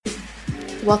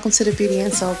Welcome to the Beauty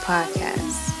and Soul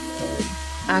Podcast.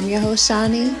 I'm your host,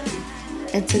 Shani,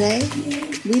 and today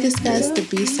we discuss the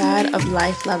B-side of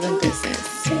life, love, and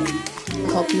business.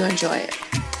 I hope you enjoy it.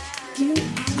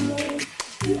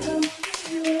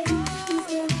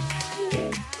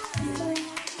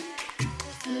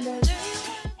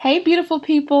 Hey, beautiful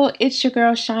people, it's your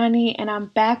girl, Shani, and I'm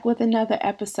back with another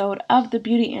episode of the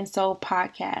Beauty and Soul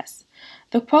Podcast.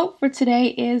 The quote for today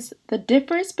is, "The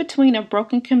difference between a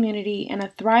broken community and a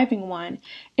thriving one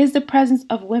is the presence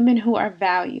of women who are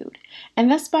valued."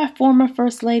 And that's by former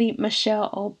First Lady Michelle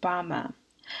Obama.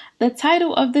 The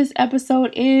title of this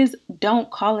episode is,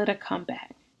 "Don't Call It a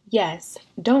Comeback." Yes,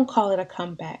 don't call it a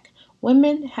comeback.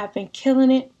 Women have been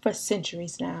killing it for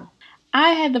centuries now.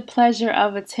 I had the pleasure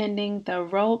of attending the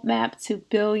Roadmap to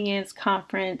Billions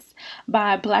conference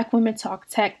by Black Women Talk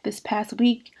Tech this past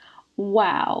week.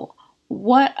 Wow.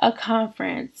 What a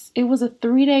conference. It was a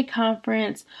 3-day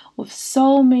conference with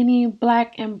so many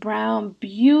Black and brown,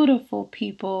 beautiful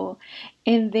people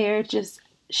in there just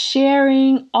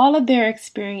sharing all of their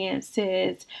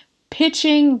experiences,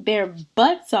 pitching their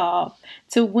butts off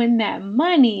to win that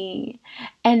money,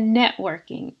 and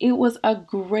networking. It was a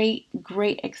great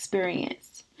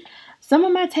experience. Some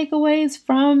of my takeaways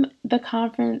from the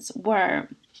conference were,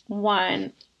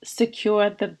 1, secure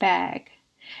the bag.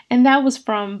 And that was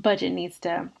from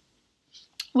Budgetnista.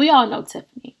 We all know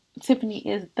Tiffany. Tiffany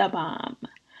is the bomb.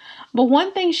 But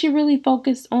one thing she really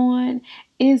focused on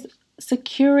is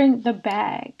securing the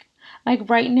bag. Like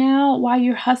right now, while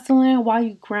you're hustling, while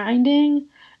you're grinding,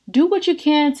 do what you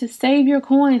can to save your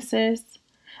coins, sis.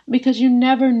 Because you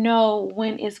never know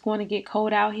when it's going to get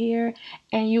cold out here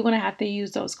and you're going to have to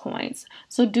use those coins.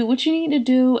 So do what you need to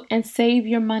do and save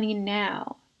your money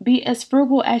now. Be as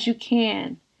frugal as you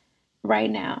can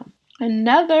right now.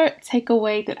 Another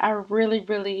takeaway that I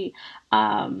really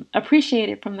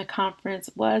appreciated from the conference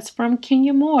was from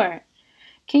Kenya Moore.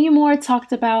 Kenya Moore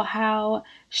talked about how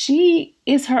she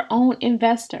is her own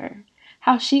investor,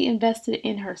 how she invested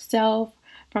in herself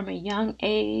from a young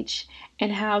age,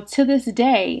 and how to this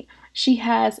day she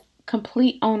has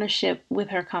complete ownership with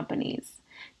her companies.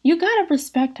 You gotta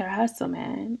respect her hustle,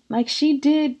 man. Like, she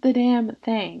did the damn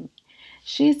thing.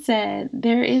 She said,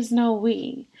 "There is no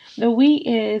we. The we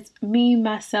is me,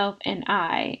 myself, and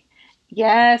I."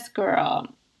 Yes, girl.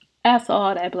 That's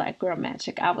all that Black girl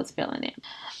magic. I was feeling it.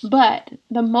 But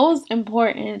the most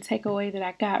important takeaway that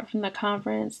I got from the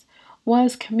conference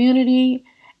was community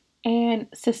and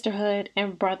sisterhood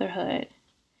and brotherhood.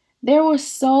 There were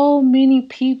so many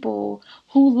people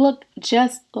who looked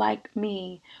just like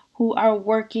me, who are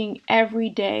working every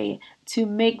day to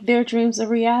make their dreams a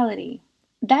reality.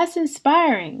 That's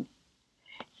inspiring.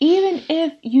 Even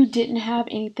if you didn't have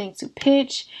anything to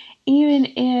pitch, even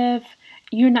if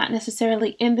you're not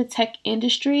necessarily in the tech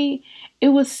industry, it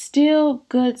was still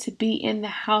good to be in the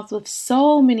house with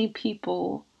so many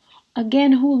people,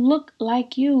 again, who look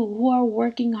like you, who are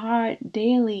working hard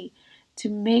daily to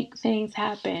make things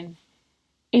happen.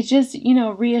 It's just,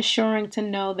 reassuring to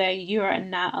know that you are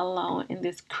not alone in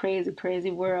this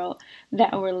crazy world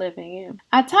that we're living in.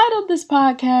 I titled this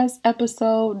podcast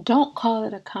episode, "Don't Call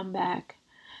It a Comeback,"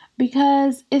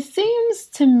 because it seems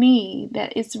to me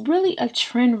that it's really a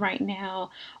trend right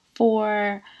now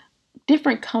for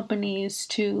different companies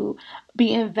to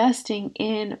be investing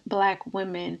in Black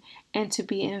women and to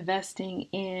be investing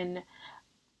in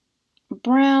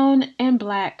brown and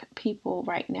Black people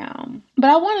right now. But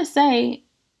I want to say,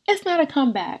 it's not a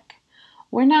comeback.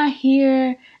 We're not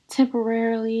here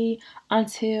temporarily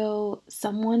until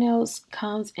someone else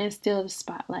comes and steals the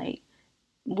spotlight.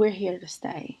 We're here to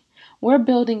stay. We're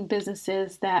building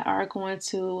businesses that are going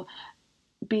to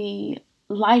be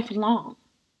lifelong,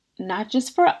 not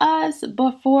just for us,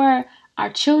 but for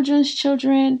our children's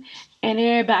children and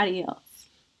everybody else.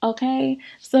 Okay?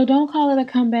 So don't call it a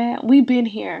comeback. We've been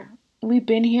here. We've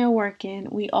been here working.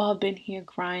 We all been here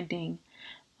grinding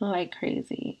like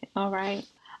crazy. All right.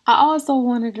 I also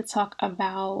wanted to talk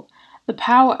about the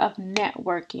power of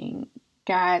networking.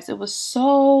 Guys, it was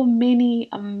so many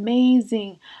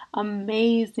amazing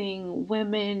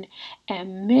women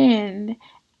and men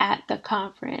at the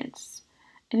conference.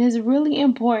 And it's really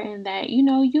important that,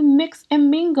 you mix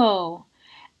and mingle.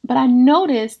 But I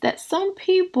noticed that some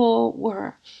people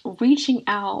were reaching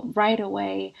out right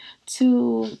away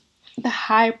to the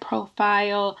high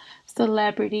profile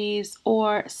celebrities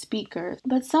or speakers.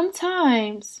 But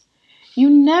sometimes you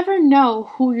never know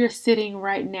who you're sitting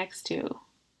right next to.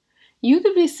 You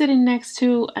could be sitting next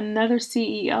to another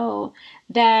CEO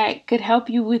that could help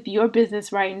you with your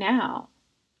business right now.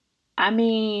 I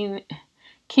mean,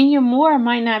 Kenya Moore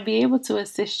might not be able to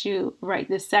assist you right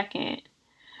this second,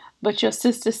 but your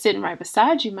sister sitting right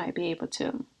beside you might be able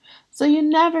to. So you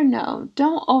never know.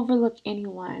 Don't overlook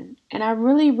anyone. And I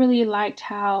really, really liked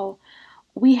how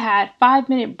we had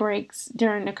 5-minute breaks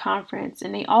during the conference,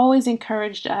 and they always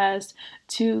encouraged us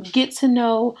to get to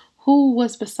know who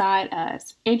was beside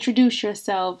us, introduce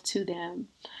yourself to them.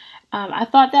 I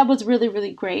thought that was really,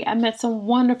 really great. I met some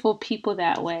wonderful people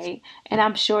that way, and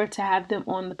I'm sure to have them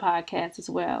on the podcast as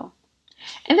well.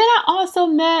 And then I also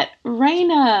met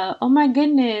Raina. Oh my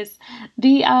goodness.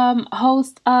 The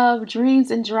host of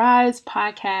Dreams and Drives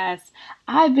podcast.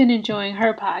 I've been enjoying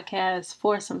her podcast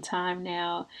for some time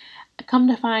now. Come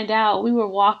to find out, we were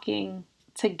walking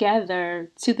together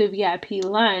to the VIP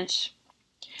lunch,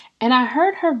 and I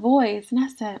heard her voice, and I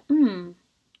said,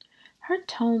 her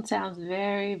tone sounds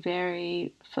very,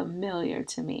 very familiar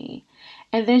to me.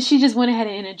 And then she just went ahead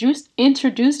and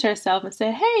introduced herself and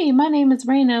said, "Hey, my name is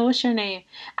Raina. What's your name?"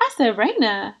 I said,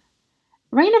 "Raina?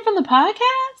 Raina from the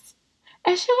podcast?"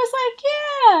 And she was like,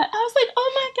 "Yeah." I was like,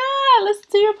 "Oh my God,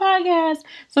 listen to your podcast."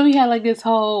 So we had like this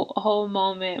whole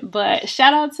moment. But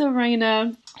shout out to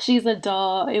Raina. She's a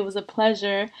doll. It was a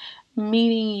pleasure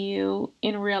meeting you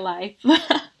in real life.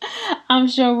 I'm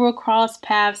sure we'll cross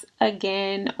paths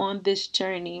again on this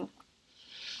journey.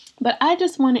 But I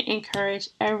just want to encourage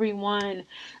everyone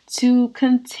to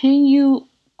continue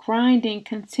grinding,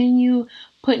 continue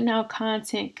putting out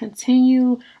content,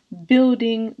 continue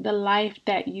building the life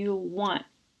that you want.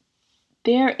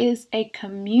 There is a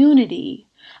community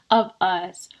of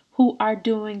us who are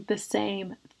doing the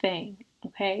same thing,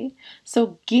 okay?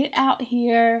 So get out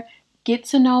here, get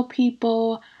to know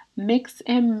people, mix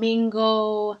and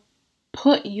mingle,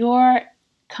 put your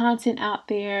content out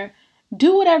there.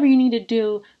 Do whatever you need to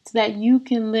do so that you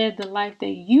can live the life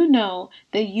that you know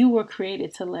that you were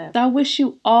created to live. So I wish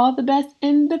you all the best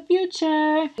in the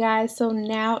future. Guys, so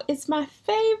now it's my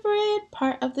favorite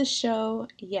part of the show.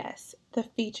 Yes, the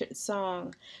featured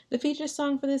song. The featured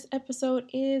song for this episode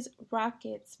is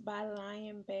Rockets by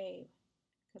Lion Babe.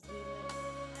 Because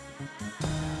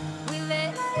we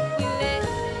lit.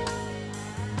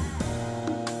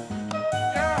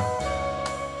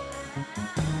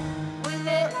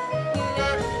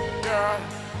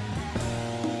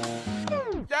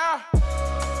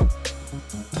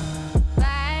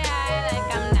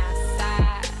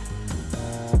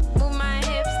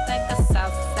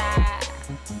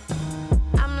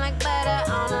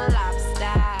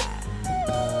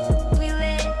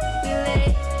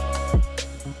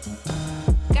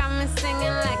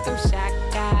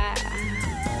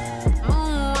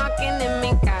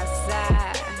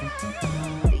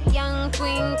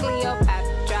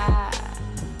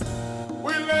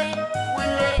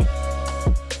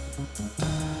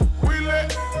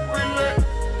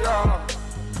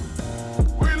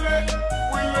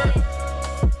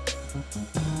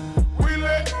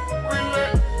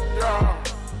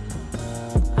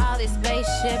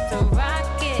 Spaceships and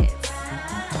rockets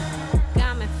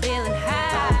got me feeling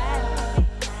high.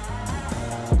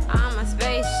 I'm a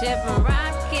spaceship and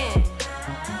rocket,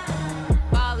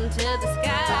 falling to the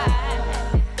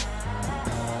sky,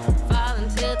 falling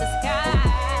to the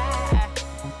sky,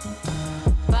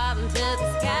 falling to the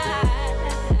sky,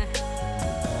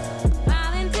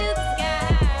 falling to the sky,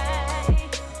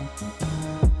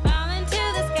 falling to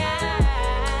the sky.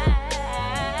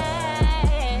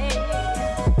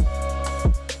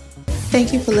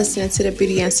 Thank you for listening to the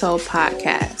Beauty and Soul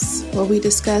podcast, where we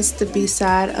discuss the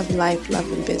B-side of life,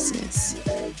 love, and business.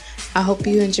 I hope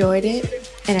you enjoyed it,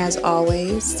 and as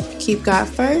always, keep God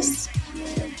first,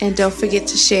 and don't forget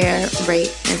to share,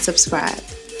 rate, and subscribe.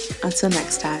 Until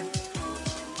next time.